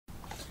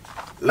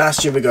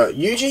last year we got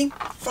Yuji,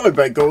 followed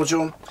by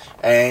Gojo,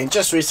 and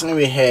just recently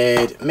we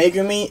had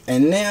Megumi,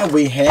 and now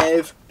we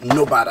have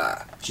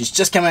Nobara. She's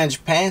just come out of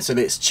Japan, so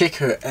let's check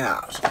her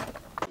out.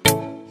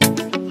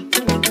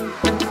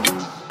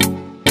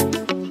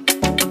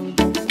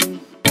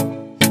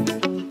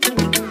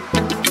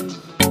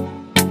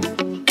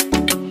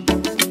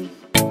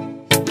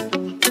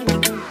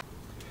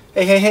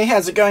 Hey,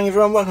 how's it going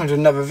everyone? Welcome to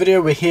another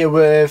video. We're here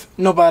with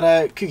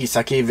Nobara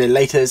Kugisaki, the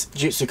latest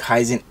Jujutsu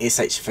Kaisen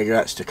S.H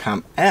Figuarts to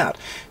come out.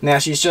 Now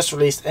she's just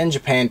released in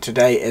Japan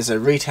today as a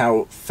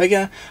retail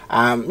figure.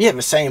 Yeah,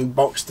 the same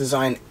box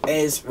design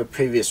as the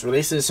previous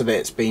releases, so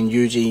that's been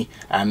Yuji,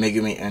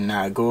 Megumi and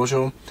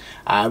Gojo.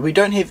 We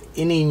don't have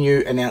any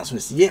new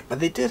announcements yet, but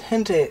they did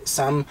hint at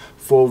some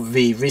for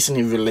the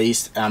recently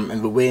released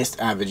in the West,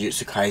 the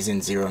Jujutsu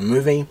Kaisen 0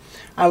 movie,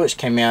 which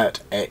came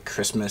out at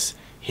Christmas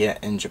here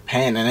in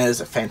Japan, and it is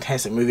a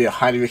fantastic movie. I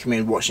highly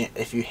recommend watching it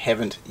if you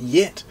haven't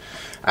yet.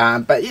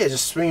 But yeah,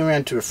 just swinging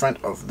around to the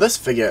front of this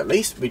figure at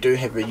least, we do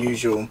have the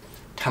usual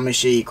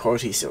Tamashii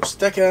quality seal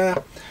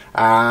sticker,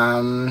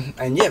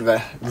 and yeah,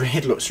 the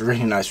red looks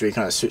really nice, really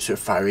kind of suits her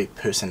fiery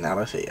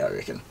personality, I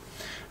reckon.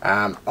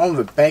 On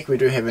the back we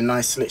do have a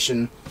nice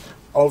selection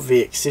of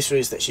the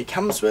accessories that she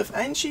comes with,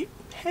 and she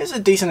has a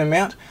decent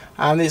amount.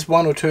 There's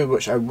one or two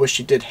which I wish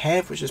she did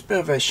have, which is a bit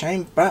of a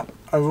shame, but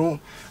overall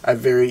a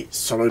very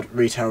solid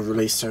retail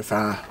release so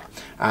far.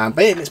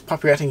 But yeah, let's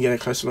pop her out and get a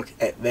closer look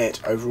at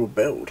that overall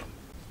build.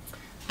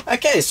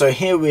 Okay, so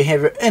here we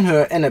have her in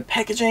her inner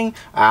packaging.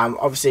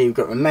 Obviously we've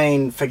got the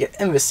main figure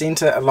in the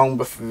centre along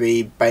with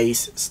the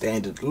base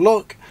standard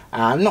look.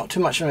 Not too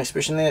much of an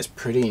expression there, it's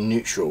pretty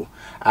neutral.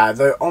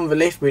 Though on the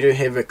left we do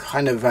have a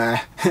kind of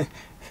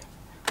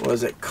what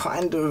is it,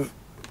 kind of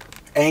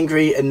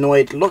angry,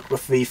 annoyed look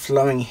with the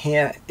flowing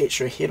hair,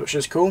 extra head, which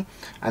is cool.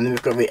 And then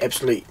we've got the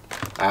absolute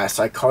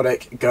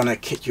psychotic, gonna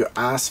kick your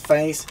ass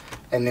face,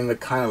 and then we're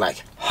kind of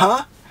like,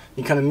 huh?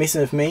 You kind of messing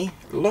with me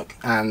look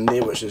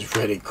there, which is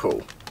really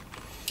cool.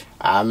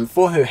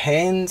 For her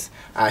hands,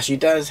 she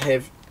does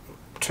have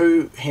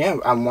two here,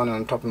 one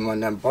on top and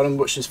one down bottom,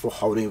 which is for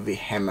holding the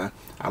hammer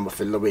with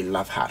the little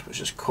love heart, which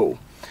is cool.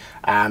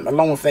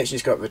 Along with that,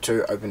 she's got the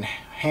two open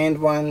hand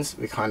ones.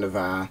 We kind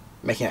of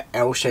making an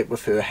L shape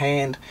with her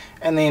hand,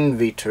 and then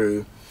the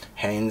two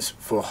hands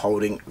for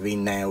holding the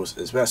nails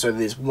as well. So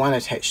there's one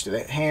attached to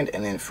that hand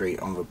and then three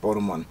on the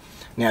bottom one.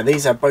 Now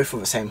these are both for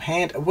the same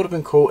hand. It would have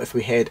been cool if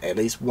we had at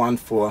least one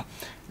for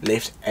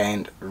left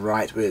and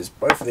right, whereas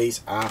both of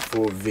these are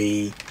for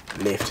the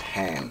left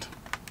hand.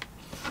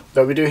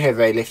 Though we do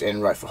have a left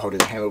and right for holding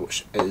the hammer,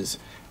 which is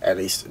at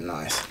least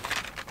nice.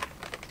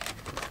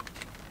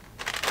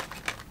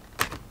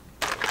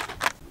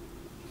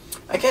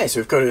 Okay, so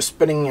we've got her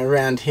spinning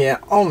around here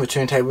on the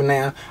turntable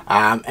now,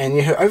 and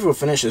yeah, her overall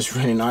finish is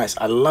really nice.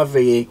 I love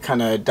the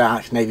kind of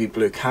dark navy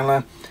blue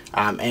colour,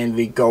 and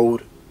the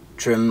gold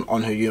trim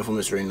on her uniform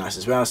is really nice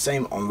as well.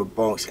 Same on the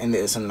box, and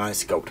there's some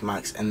nice sculpt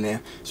marks in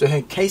there. So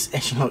her case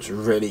actually looks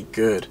really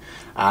good.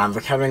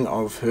 The colouring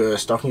of her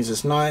stockings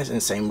is nice,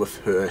 and same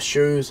with her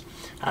shoes.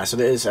 So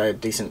there is a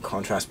decent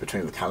contrast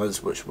between the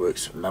colours, which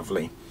works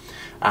lovely.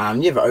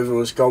 Yeah, the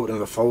overall is gold,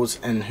 and the folds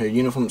in her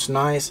uniform is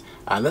nice.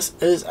 This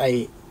is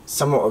a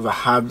somewhat of a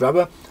hard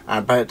rubber,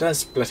 but it does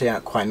split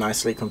out quite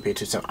nicely compared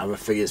to some other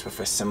figures with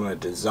a similar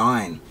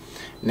design.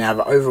 Now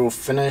the overall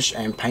finish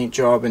and paint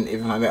job and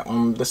everything like that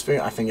on this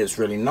figure I think is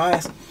really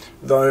nice,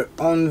 though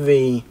on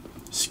the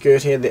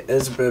skirt here there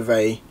is a bit of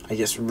a, I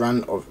guess,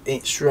 run of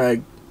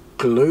extra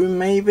glue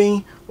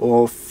maybe,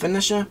 or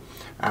finisher,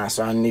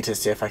 so I need to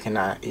see if I can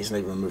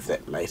easily remove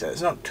that later.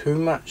 It's not too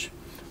much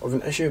of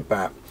an issue,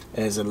 but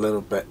it is a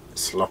little bit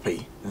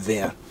sloppy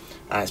there.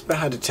 It's a bit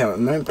hard to tell at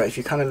the moment, but if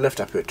you kind of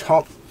lift up her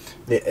top,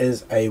 there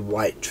is a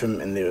white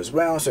trim in there as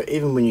well, so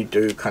even when you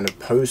do kind of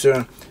pose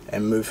her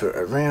and move her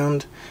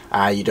around,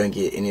 you don't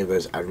get any of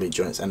those ugly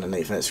joints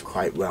underneath, and it's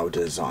quite well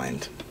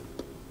designed.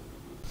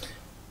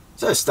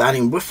 So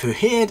starting with her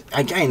head,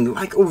 again,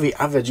 like all the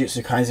other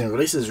Jujutsu Kaisen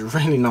releases,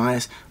 really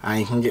nice.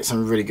 You can get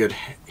some really good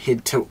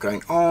head tilt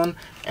going on,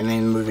 and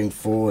then moving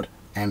forward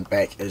and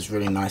back is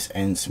really nice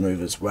and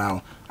smooth as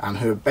well.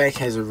 Her back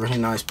has a really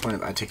nice point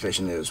of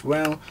articulation there as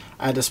well,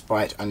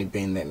 despite only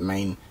being that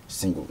main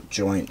single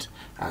joint.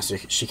 So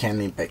she can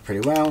lean back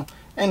pretty well,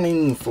 and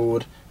leaning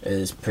forward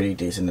is pretty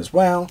decent as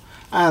well.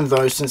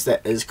 Though since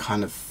that is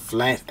kind of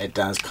flat, it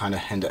does kind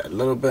of hinder a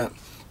little bit.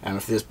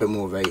 If there's a bit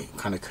more of a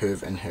kind of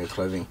curve in her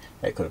clothing,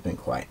 that could have been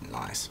quite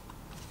nice.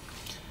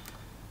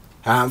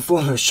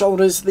 For her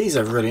shoulders, these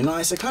are really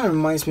nice. It kind of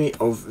reminds me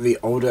of the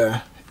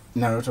older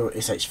Naruto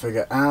S.H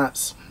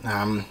Figuarts.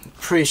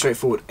 Pretty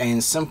straightforward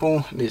and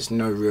simple. There's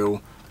no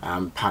real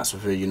parts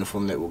of her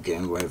uniform that will get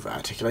in the way of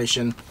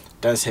articulation.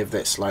 Does have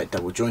that slight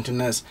double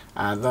jointedness,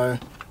 though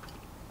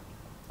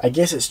I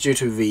guess it's due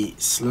to the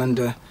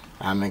slender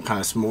and kind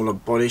of smaller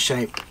body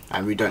shape,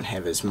 and we don't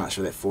have as much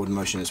of that forward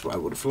motion as what I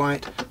would have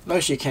liked, though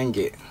she can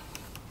get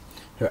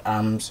her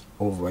arms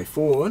all the way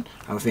forward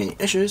without any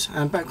issues,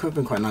 and back would have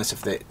been quite nice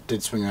if that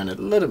did swing around a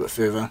little bit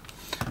further,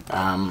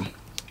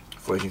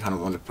 for if you kind of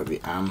want to put the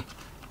arm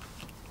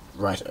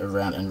right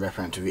around and wrap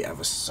around to the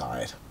other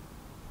side.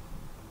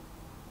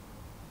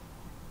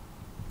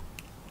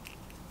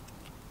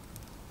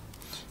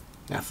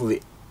 Now for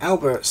the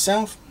elbow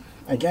itself,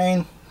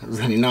 again,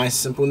 really nice,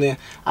 simple there.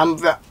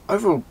 The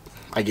overall,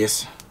 I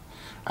guess,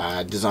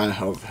 design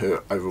of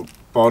her overall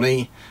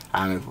body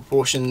and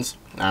proportions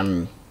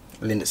lend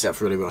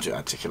itself really well to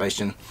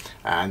articulation.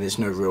 There's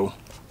no real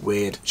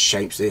weird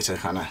shapes there to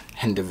kind of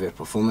hinder their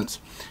performance,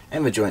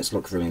 and the joints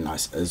look really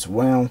nice as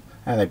well,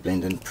 and they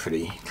blend in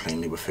pretty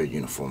cleanly with her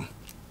uniform.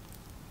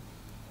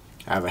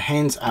 The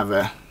hands are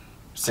the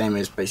same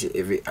as basically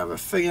every other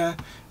figure.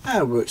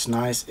 Works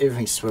nice,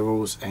 everything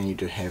swivels, and you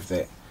do have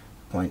that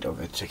point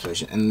of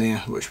articulation in there,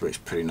 which works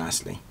pretty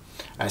nicely.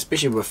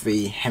 Especially with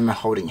the hammer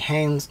holding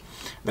hands,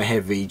 they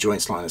have the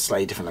joints lying in a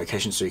slightly different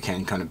location, so you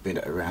can kind of bend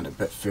it around a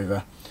bit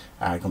further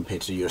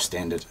compared to your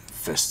standard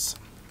fists.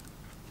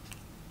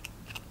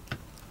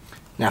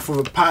 Now for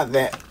the part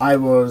that I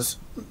was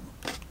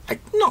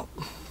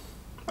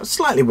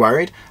slightly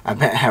worried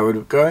about how it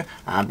would go,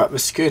 but the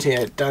skirt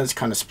here does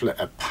kind of split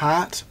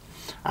apart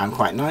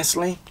quite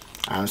nicely,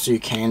 so you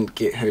can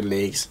get her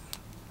legs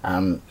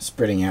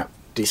spreading out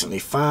decently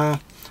far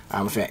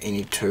without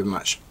any too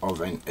much of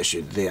an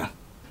issue there.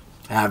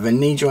 The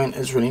knee joint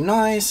is really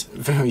nice,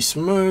 very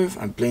smooth,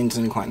 and blends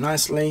in quite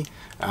nicely.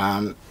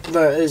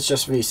 Though it is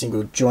just a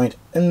single joint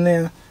in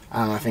there,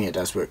 I think it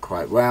does work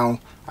quite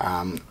well,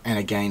 and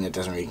again it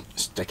doesn't really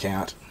stick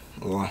out,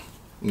 or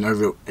no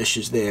real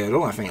issues there at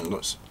all. I think it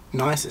looks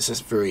nice, it's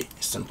just very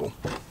simple.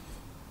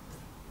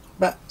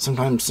 But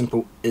sometimes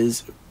simple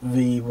is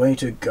the way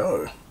to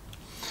go.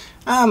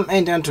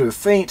 And down to her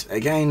feet,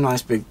 again,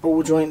 nice big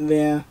ball joint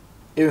there.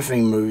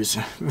 Everything moves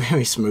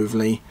very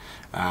smoothly.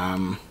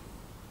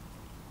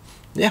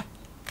 Yeah,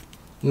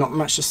 not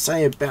much to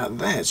say about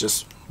that, it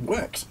just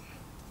works.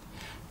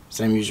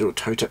 Same usual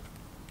toe tip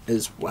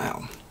as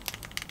well.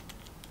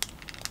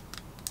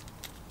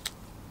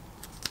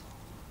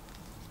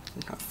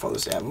 Follow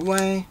this out of the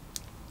way.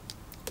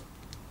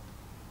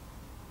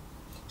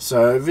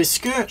 So the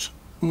skirt,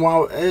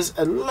 while it is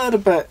a little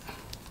bit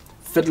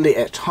fiddly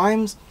at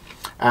times,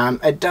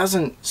 it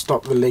doesn't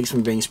stop the legs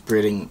from being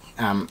spreading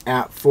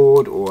out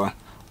forward or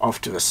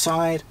off to the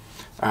side.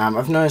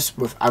 I've noticed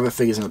with other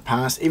figures in the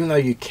past, even though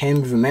you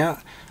can move them out,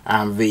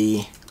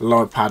 the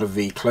lower part of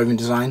the clothing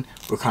design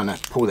will kind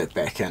of pull that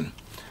back in.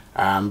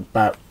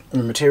 But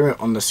the material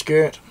on the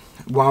skirt,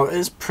 while it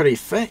is pretty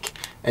thick,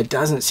 it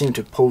doesn't seem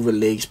to pull the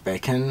legs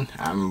back in.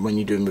 When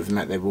you do move them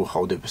out, they will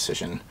hold their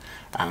position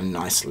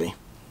nicely.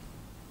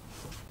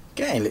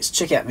 Okay, let's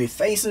check out the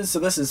faces. So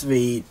this is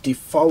the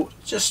default,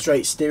 just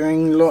straight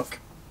staring look.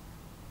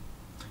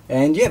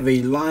 And yeah,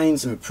 the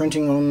lines and the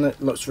printing on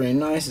it looks really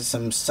nice. There's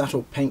some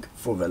subtle pink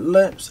for the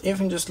lips.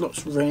 Everything just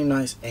looks really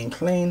nice and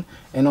clean.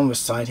 And on the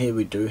side here,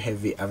 we do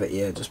have the other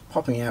ear just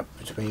popping out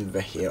between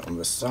the hair on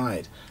the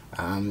side.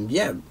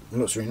 Yeah, it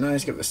looks really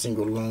nice. Got the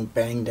single long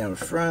bang down the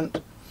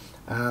front.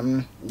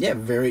 Yeah,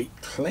 very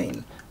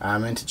clean.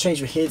 And to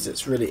change the heads,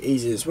 it's really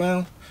easy as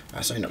well.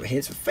 Sorry, not the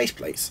heads, the face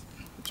plates.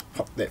 Just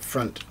pop that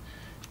front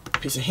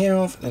piece of hair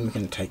off, and then we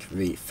can take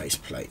the face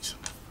plate.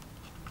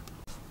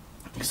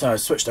 So I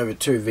switched over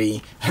to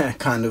the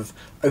kind of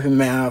open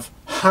mouth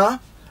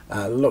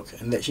look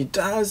that she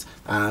does.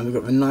 We've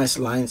got the nice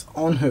lines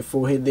on her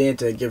forehead there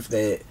to give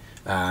that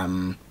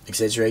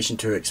exaggeration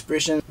to her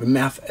expression. The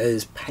mouth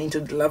is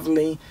painted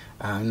lovely,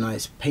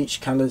 nice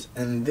peach colours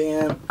in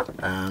there.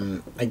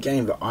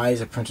 Again, the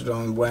eyes are printed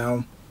on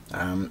well.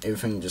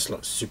 Everything just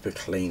looks super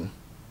clean.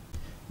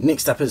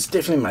 Next up is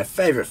definitely my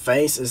favourite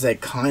face, is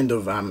that kind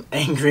of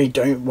angry,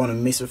 don't want to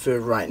mess with her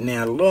right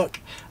now look.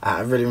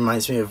 It really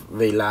reminds me of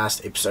the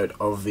last episode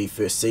of the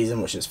first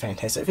season, which is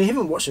fantastic. If you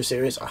haven't watched the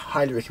series, I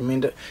highly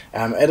recommend it.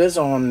 It is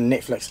on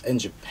Netflix in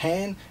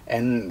Japan,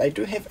 and they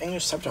do have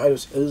English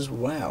subtitles as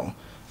well.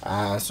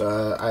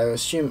 So I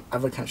assume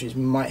other countries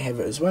might have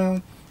it as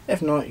well.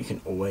 If not, you can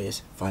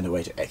always find a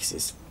way to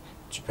access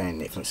Japan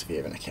Netflix if you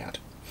have an account.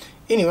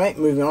 Anyway,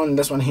 moving on,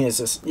 this one here is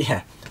just,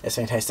 yeah, it's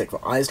fantastic. The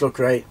eyes look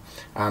great,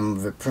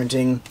 the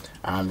printing,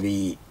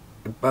 the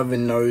above the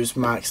nose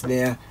marks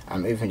there,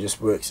 everything just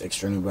works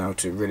extremely well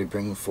to really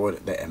bring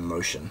forward that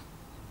emotion.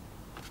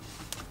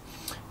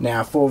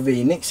 Now for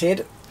the next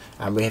head,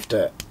 we have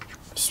to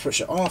switch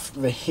it off.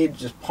 The head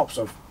just pops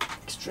off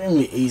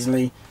extremely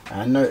easily,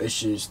 no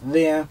issues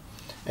there,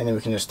 and then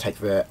we can just take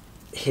the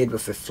head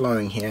with the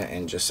flowing hair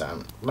and just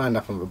line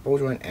up on the ball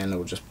joint, and it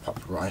will just pop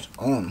right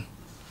on.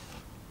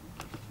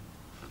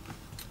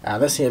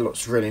 This here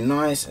looks really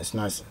nice. It's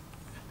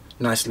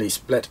nicely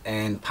split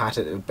and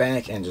parted at the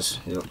back, and just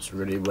it looks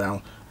really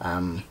well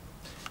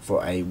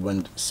for a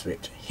wind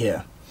swept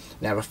hair.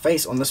 Now the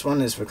face on this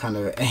one is for kind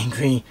of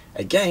angry,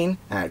 again,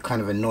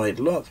 kind of annoyed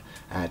look,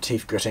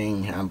 teeth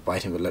gritting,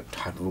 biting the lip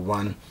type of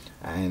one,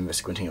 and the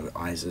squinting of the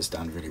eyes is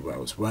done really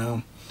well as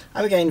well.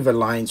 And again, the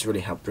lines really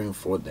help bring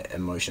forward the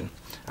emotion.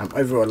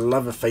 Overall, I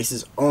love the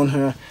faces on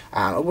her.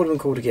 It would have been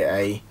cool to get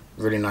a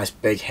really nice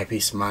big happy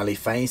smiley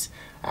face.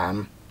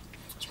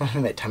 It's one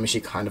thing that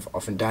Tamashii kind of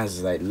often does,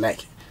 is they lack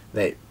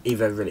that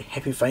either really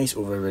happy face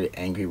or a really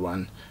angry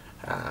one.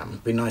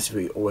 Be nice if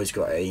we always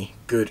got a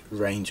good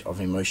range of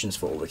emotions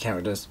for all the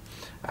characters,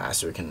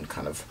 so we can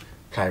kind of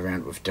play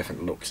around with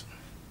different looks.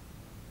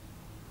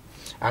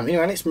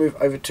 Anyway, let's move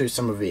over to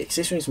some of the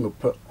accessories, and we'll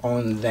put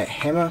on that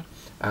hammer.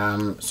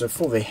 So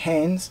for the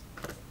hands,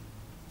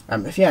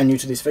 if you are new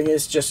to these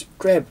figures, just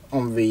grab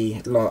on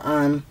the lower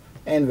arm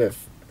and the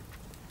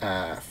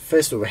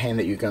first little hand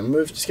that you're going to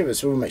move, just give it a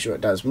swivel, make sure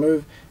it does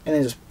move, and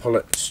then just pull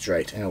it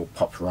straight and it will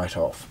pop right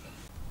off.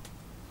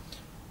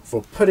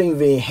 For putting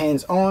the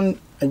hands on,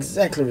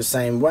 exactly the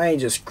same way,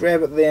 just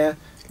grab it there,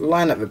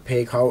 line up the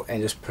peg hole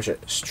and just push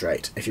it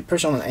straight. If you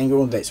push on an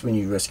angle, that's when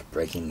you risk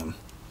breaking them.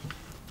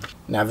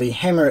 Now the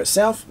hammer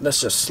itself,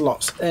 this just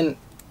slots in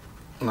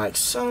like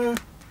so.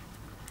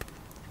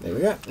 There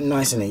we go,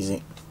 nice and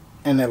easy.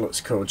 And that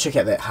looks cool. Check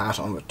out that heart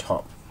on the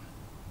top.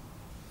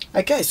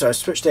 Okay, so I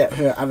switched out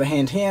her other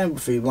hand here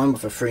with the one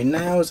with the 3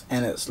 nails,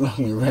 and it's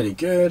looking really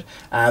good.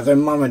 Though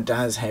my one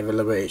does have a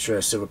little bit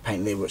extra silver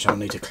paint there, which I'll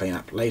need to clean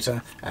up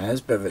later.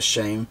 It's a bit of a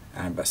shame,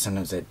 but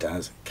sometimes that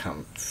does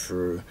come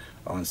through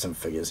on some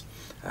figures.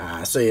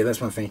 So yeah,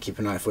 that's one thing to keep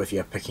an eye for if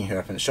you're picking her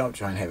up in the shop.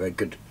 Try and have a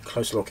good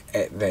close look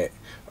at that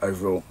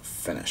overall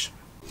finish.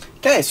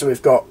 Okay, so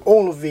we've got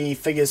all of the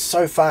figures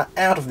so far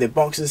out of their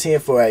boxes here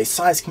for a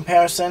size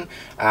comparison.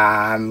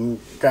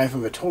 Going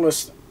from the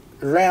tallest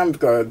round,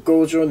 go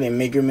Gojo, then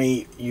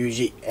Megumi,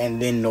 Yuji, and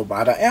then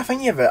Nobara. And I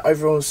think yeah, the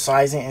overall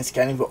sizing and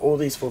scaling for all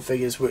these 4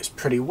 figures works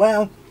pretty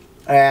well.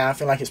 I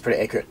feel like it's pretty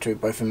accurate to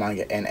both the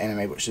manga and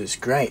anime, which is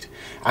great.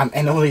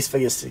 And all these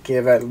figures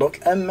together look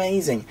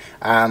amazing.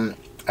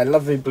 I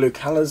love the blue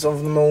colours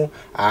of them all,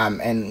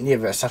 and yeah,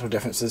 there are subtle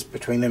differences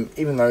between them,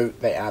 even though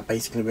they are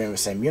basically wearing the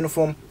same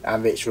uniform.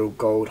 The actual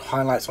gold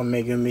highlights on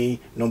Megumi,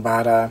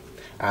 Nobara,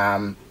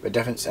 the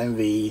difference in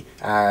the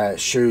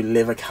shoe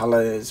leather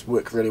colours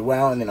work really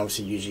well, and then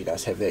obviously usually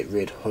does have that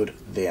red hood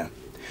there.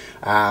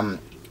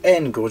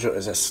 And Gojo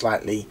is a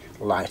slightly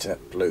lighter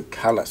blue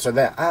colour, so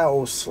they are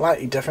all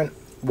slightly different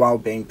while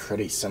being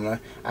pretty similar,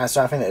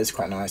 so I think that is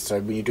quite nice. So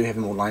when you do have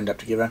them all lined up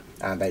together,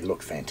 they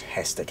look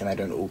fantastic and they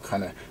don't all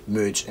kind of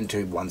merge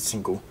into one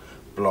single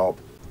blob.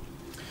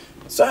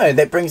 So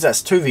that brings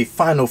us to the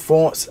final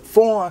thoughts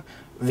for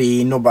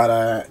the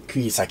Nobara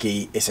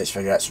Kugisaki S.H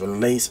Figuarts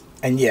release.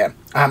 And yeah,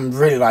 I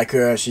really like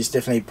her. She's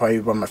definitely probably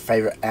one of my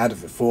favourite out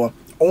of the 4.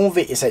 All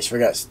the S.H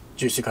Figuarts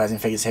Jujutsu Kaisen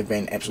figures have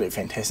been absolutely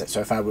fantastic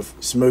so far, with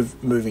smooth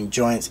moving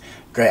joints,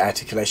 great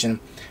articulation,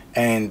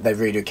 and they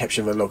really do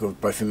capture the look of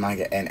both the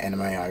manga and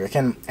anime, I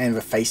reckon. And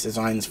the face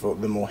designs for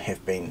them all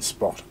have been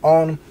spot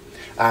on,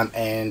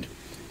 and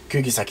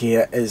Kugisaki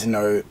here is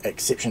no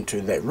exception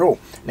to that rule.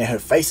 Now her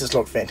faces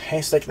look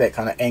fantastic, that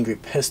kind of angry,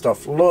 pissed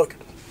off look.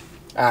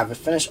 The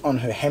finish on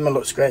her hammer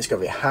looks great. It's got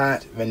the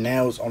heart, the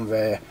nails on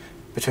the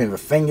between the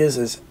fingers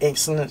is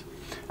excellent.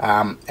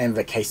 And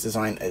the case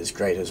design is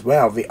great as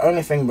well. The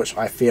only thing which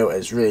I feel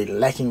is really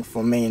lacking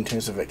for me in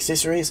terms of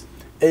accessories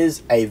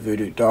is a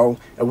voodoo doll.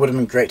 It would have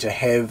been great to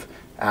have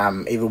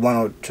either 1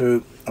 or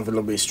 2 of the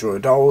little straw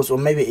dolls, or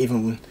maybe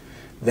even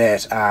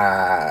that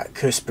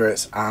Cursed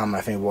Spirit's arm,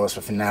 I think it was,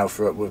 with a nail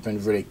through it, would have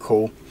been really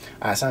cool.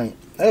 Something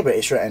a little bit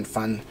extra and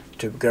fun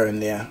to go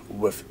in there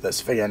with this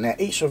figure. Now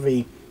each of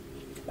the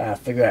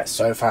Figuarts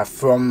so far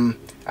from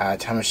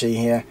Tamashii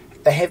here,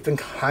 they have been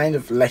kind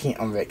of lacking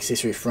on the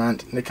accessory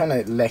front. They're kind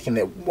of lacking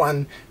that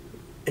one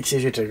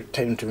accessory to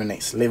take them to the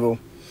next level.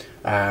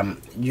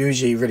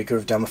 Usually really could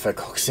have done with a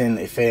Kokusen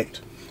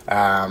effect,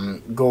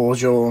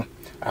 Gojo,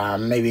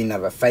 maybe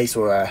another face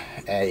or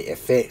a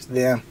effect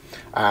there,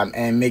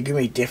 and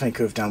Megumi definitely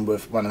could have done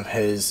with one of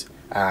his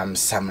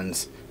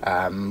summons,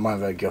 one of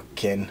the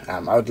Gyoken.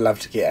 I would love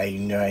to get a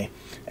Nui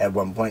at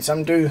one point, so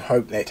I do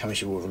hope that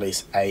Tamashii will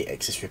release a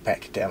accessory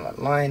pack down that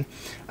line,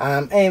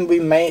 and we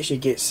may actually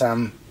get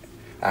some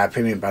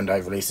premium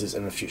Bandai releases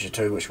in the future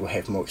too, which will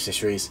have more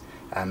accessories,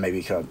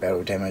 maybe kind of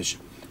battle damage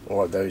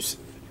or those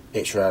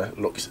extra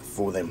looks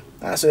for them.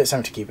 So that's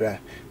something to keep a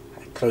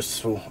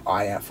close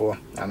eye out for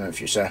in the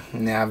future.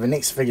 Now the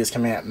next figure is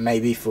coming out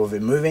maybe for the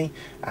movie,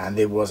 and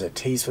there was a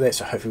tease for that,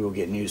 so hopefully we'll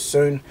get news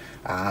soon.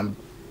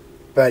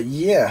 But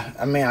yeah,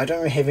 I mean, I don't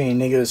really have any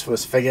negatives for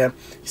this figure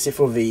except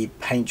for the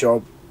paint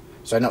job.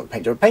 So not the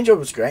paint job. Paint job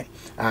was great.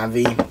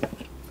 The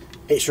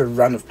extra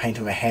run of paint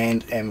on the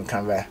hand and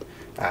kind of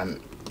a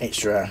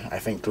extra, I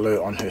think,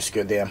 glue on her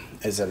skirt there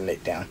is a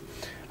letdown,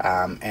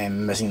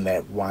 and missing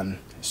that one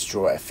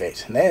straw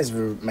effect. And that is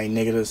the main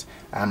negatives.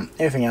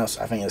 Everything else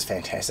I think is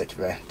fantastic.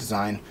 The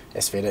design,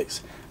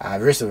 aesthetics, the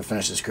rest of the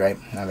finish is great.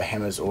 The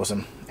hammer is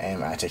awesome,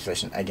 and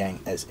articulation again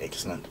is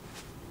excellent.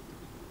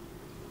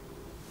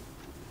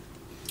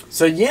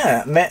 So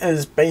yeah, that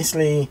is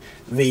basically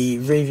the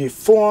review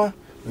for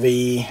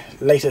the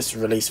latest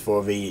release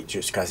for the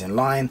Jujutsu Kaisen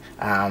line.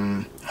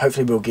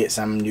 Hopefully we'll get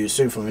some news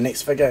soon from the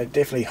next figure.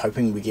 Definitely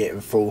hoping we get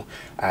a full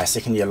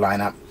second year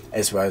lineup,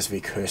 as well as the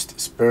Cursed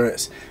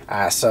Spirits.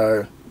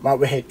 So well,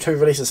 we had 2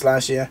 releases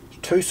last year,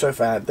 2 so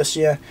far this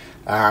year.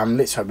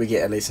 Let's hope we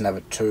get at least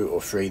another 2 or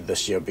 3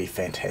 this year. Would be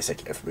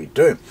fantastic if we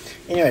do.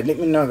 Anyway, let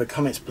me know in the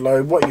comments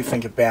below what you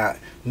think about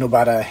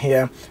Nobara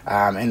here,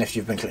 and if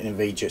you've been collecting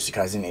the Jujutsu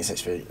Kaisen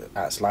S.H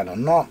Figuarts line or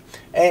not,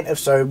 and if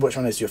so, which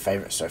one is your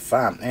favourite so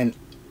far, and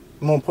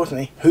more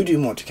importantly, who do you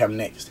want to come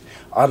next?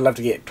 I'd love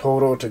to get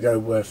Toro to go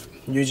with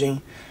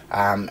Yuji,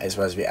 as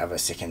well as the other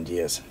second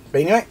years.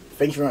 But anyway,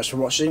 thank you very much for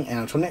watching, and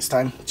until next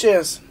time,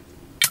 cheers!